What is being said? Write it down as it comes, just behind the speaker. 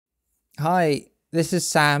Hi, this is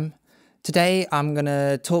Sam. Today I'm going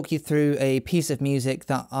to talk you through a piece of music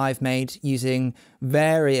that I've made using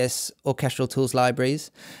various Orchestral Tools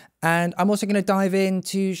libraries. And I'm also going to dive in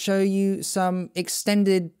to show you some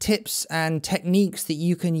extended tips and techniques that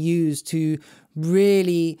you can use to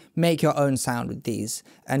really make your own sound with these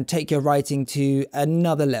and take your writing to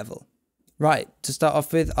another level. Right, to start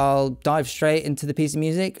off with, I'll dive straight into the piece of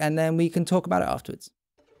music and then we can talk about it afterwards.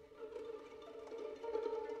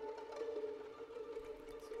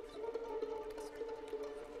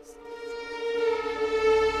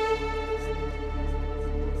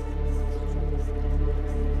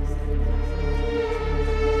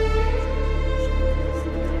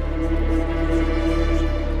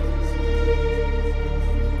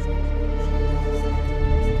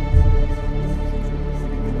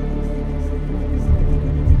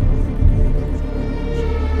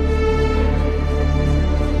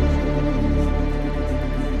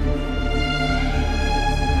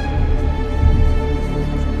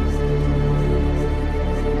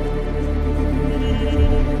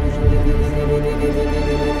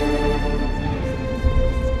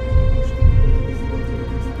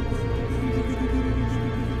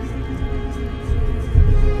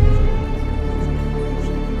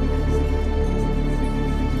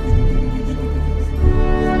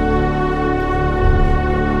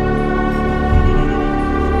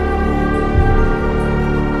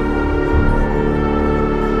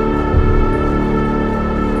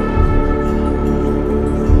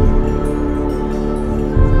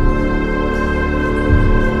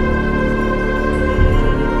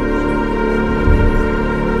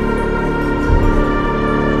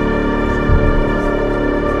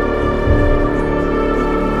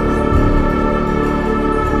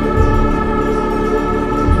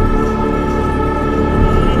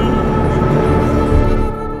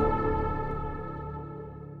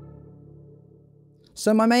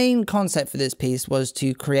 So my main concept for this piece was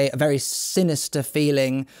to create a very sinister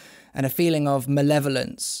feeling and a feeling of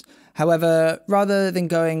malevolence. However, rather than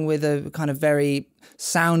going with a kind of very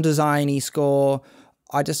sound design-y score,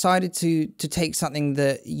 I decided to take something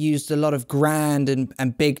that used a lot of grand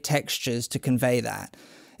and big textures to convey that.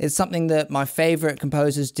 It's something that my favorite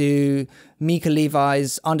composers do. Mika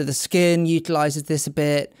Levi's Under the Skin utilizes this a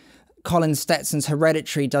bit. Colin Stetson's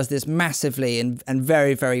Hereditary does this massively and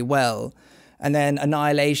very, very well. And then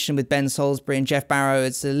Annihilation with Ben Salisbury and Jeff Barrow,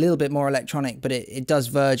 it's a little bit more electronic, but it does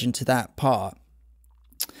verge into that part.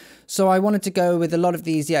 So I wanted to go with a lot of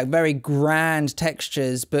these, very grand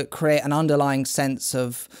textures, but create an underlying sense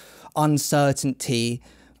of uncertainty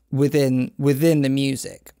within the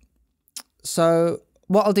music. So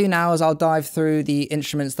what I'll do now is I'll dive through the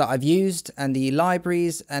instruments that I've used and the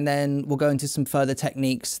libraries, and then we'll go into some further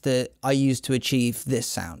techniques that I use to achieve this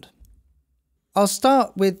sound. I'll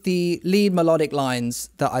start with the lead melodic lines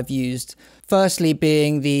that I've used. Firstly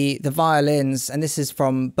being the violins, and this is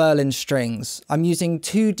from Berlin Strings. I'm using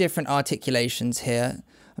two different articulations here.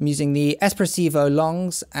 I'm using the espressivo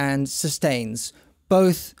longs and sustains,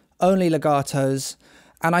 both only legatos.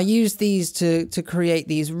 And I use these to create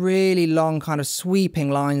these really long kind of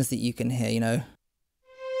sweeping lines that you can hear,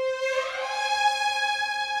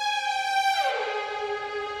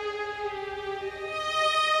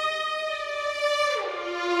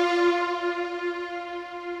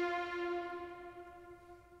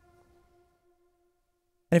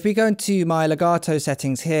 And if we go into my legato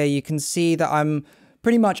settings here, you can see that I'm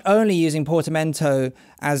pretty much only using portamento,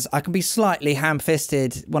 as I can be slightly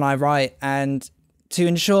ham-fisted when I write, and to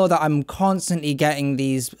ensure that I'm constantly getting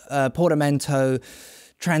these portamento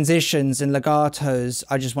transitions and legatos,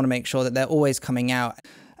 I just want to make sure that they're always coming out.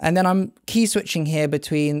 And then I'm key switching here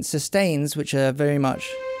between sustains, which are very much,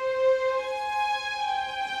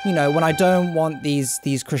 when I don't want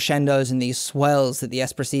these crescendos and these swells that the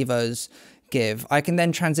espressivos give, I can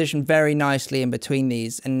then transition very nicely in between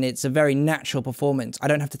these, and it's a very natural performance. I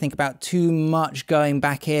don't have to think about too much going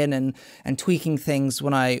back in and tweaking things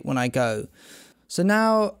when I go. So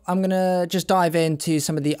now I'm gonna just dive into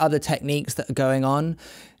some of the other techniques that are going on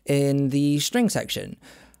in the string section.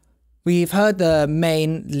 We've heard the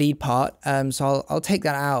main lead part, so I'll take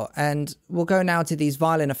that out, and we'll go now to these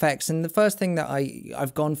violin effects. And the first thing that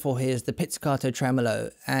I've gone for here is the pizzicato tremolo,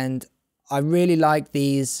 and I really like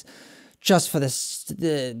these just for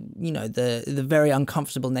the very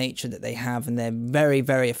uncomfortable nature that they have, and they're very,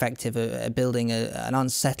 very effective at building an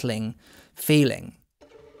unsettling feeling.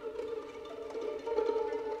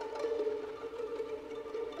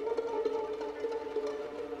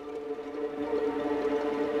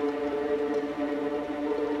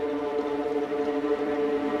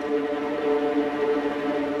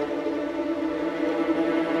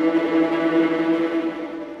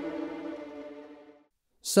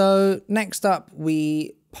 So next up,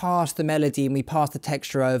 we pass the melody and we pass the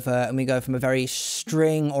texture over, and we go from a very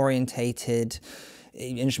string orientated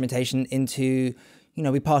instrumentation into,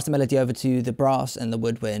 we pass the melody over to the brass and the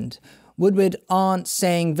woodwind. Woodwind aren't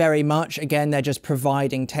saying very much. Again, they're just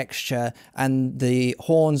providing texture, and the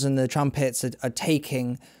horns and the trumpets are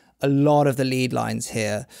taking a lot of the lead lines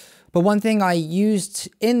here. But one thing I used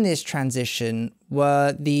in this transition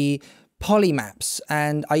were the polymaps,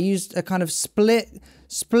 and I used a kind of split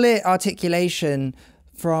articulation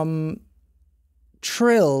from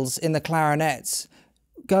trills in the clarinets,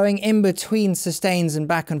 going in between sustains and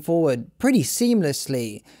back and forward pretty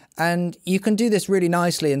seamlessly. And you can do this really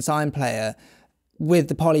nicely in Sign Player with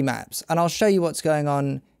the polymaps, and I'll show you what's going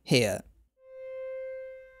on here.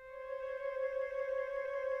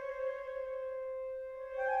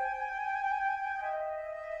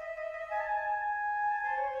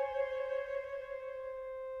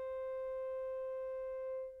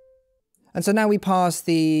 And so now we pass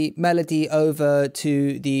the melody over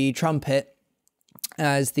to the trumpet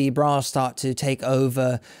as the brass start to take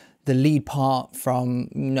over the lead part from,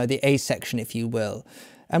 the A section, if you will.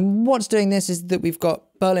 And what's doing this is that we've got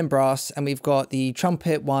Berlin brass and we've got the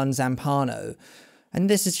trumpet one Zampano. And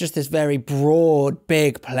this is just this very broad,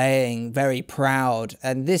 big playing, very proud.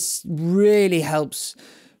 And this really helps,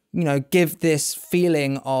 give this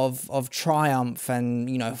feeling of triumph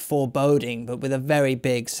and, foreboding, but with a very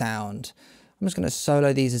big sound. I'm just going to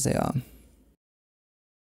solo these as they are.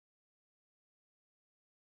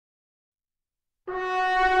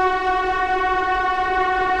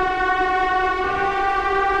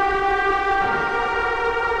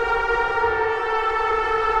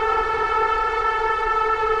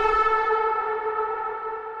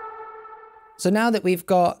 So now that we've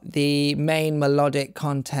got the main melodic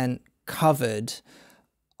content covered,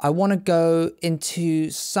 I want to go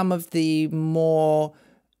into some of the more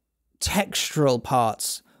textural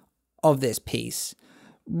parts of this piece.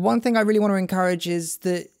 One thing I really want to encourage is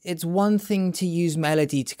that it's one thing to use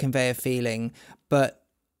melody to convey a feeling, but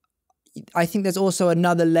I think there's also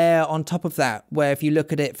another layer on top of that, where if you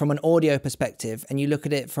look at it from an audio perspective and you look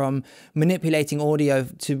at it from manipulating audio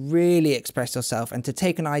to really express yourself and to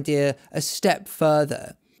take an idea a step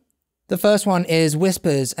further. The first one is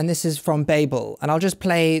Whispers, and this is from Babel, and I'll just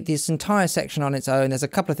play this entire section on its own. There's a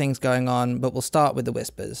couple of things going on, but we'll start with the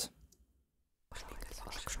Whispers.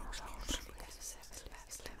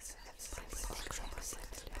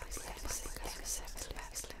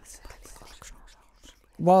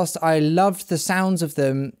 Whilst I loved the sounds of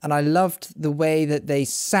them and I loved the way that they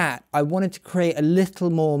sat, I wanted to create a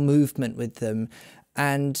little more movement with them.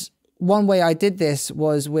 And one way I did this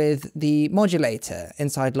was with the modulator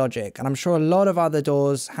inside Logic, and I'm sure a lot of other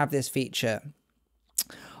DAWs have this feature.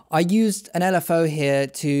 I used an LFO here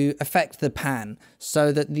to affect the pan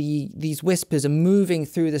so that these whispers are moving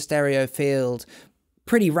through the stereo field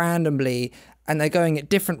pretty randomly, and they're going at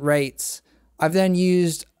different rates. I've then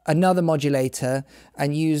used another modulator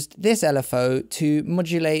and used this LFO to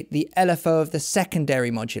modulate the LFO of the secondary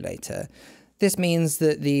modulator. This means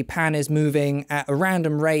that the pan is moving at a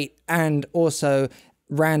random rate and also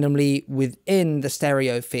randomly within the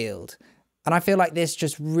stereo field. And I feel like this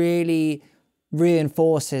just really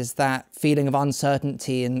reinforces that feeling of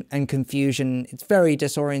uncertainty and confusion. It's very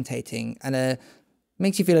disorientating and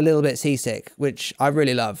makes you feel a little bit seasick, which I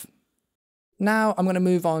really love. Now I'm going to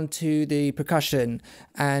move on to the percussion,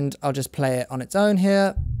 and I'll just play it on its own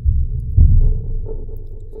here.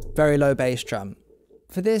 Very low bass drum.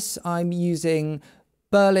 For this, I'm using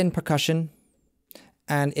Berlin percussion,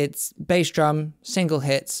 and it's bass drum, single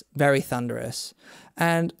hits, very thunderous.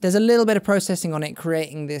 And there's a little bit of processing on it,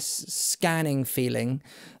 creating this scanning feeling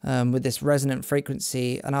with this resonant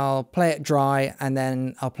frequency. And I'll play it dry, and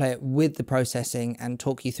then I'll play it with the processing and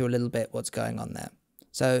talk you through a little bit what's going on there.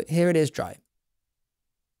 So here it is dry.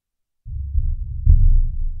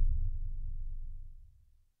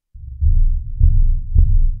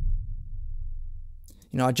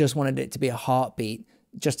 I just wanted it to be a heartbeat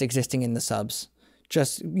just existing in the subs.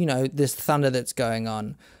 Just, this thunder that's going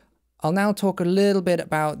on. I'll now talk a little bit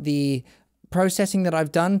about the processing that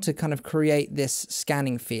I've done to kind of create this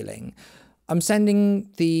scanning feeling. I'm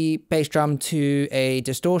sending the bass drum to a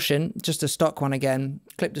distortion, just a stock one again,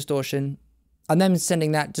 clip distortion. I'm then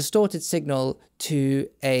sending that distorted signal to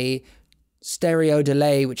a stereo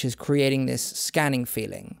delay, which is creating this scanning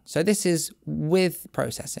feeling. So this is with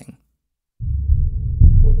processing.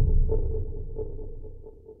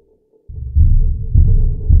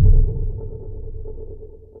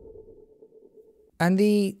 And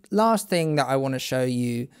the last thing that I want to show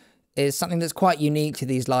you is something that's quite unique to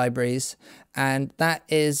these libraries, and that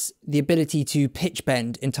is the ability to pitch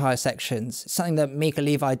bend entire sections. It's something that Mika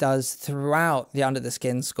Levi does throughout the Under the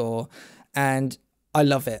Skin score, and I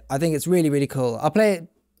love it. I think it's really, really cool. I'll play it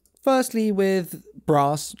firstly with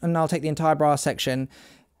brass, and I'll take the entire brass section,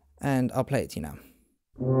 and I'll play it to you now.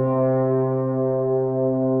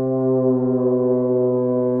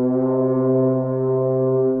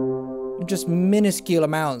 Just minuscule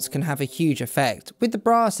amounts can have a huge effect. With the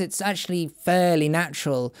brass, it's actually fairly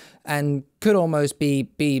natural and could almost be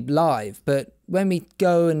live. But when we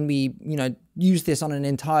go and we, use this on an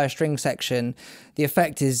entire string section, the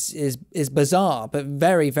effect is bizarre, but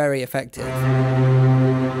very, very effective.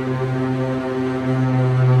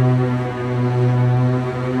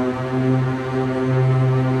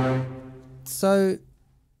 So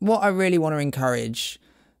what I really want to encourage,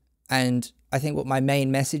 and I think what my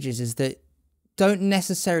main message is that don't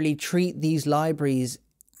necessarily treat these libraries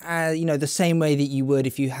as, the same way that you would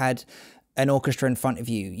if you had an orchestra in front of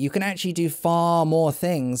you. You can actually do far more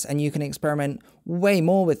things and you can experiment way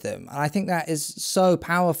more with them. And I think that is so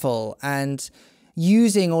powerful, and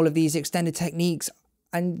using all of these extended techniques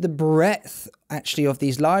and the breadth actually of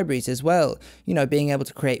these libraries as well, being able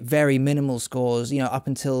to create very minimal scores, up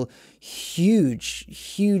until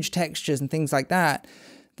huge textures and things like that,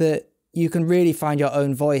 that you can really find your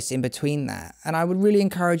own voice in between that. And I would really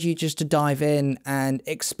encourage you just to dive in and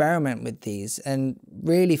experiment with these and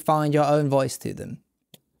really find your own voice through them.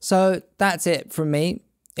 So that's it from me.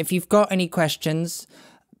 If you've got any questions,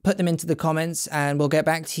 put them into the comments and we'll get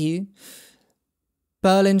back to you.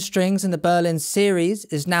 Berlin Strings and the Berlin series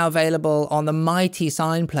is now available on the Mighty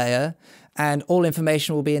Sign Player, and all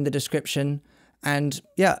information will be in the description. And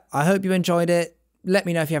yeah, I hope you enjoyed it. Let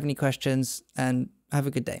me know if you have any questions, and have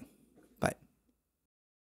a good day.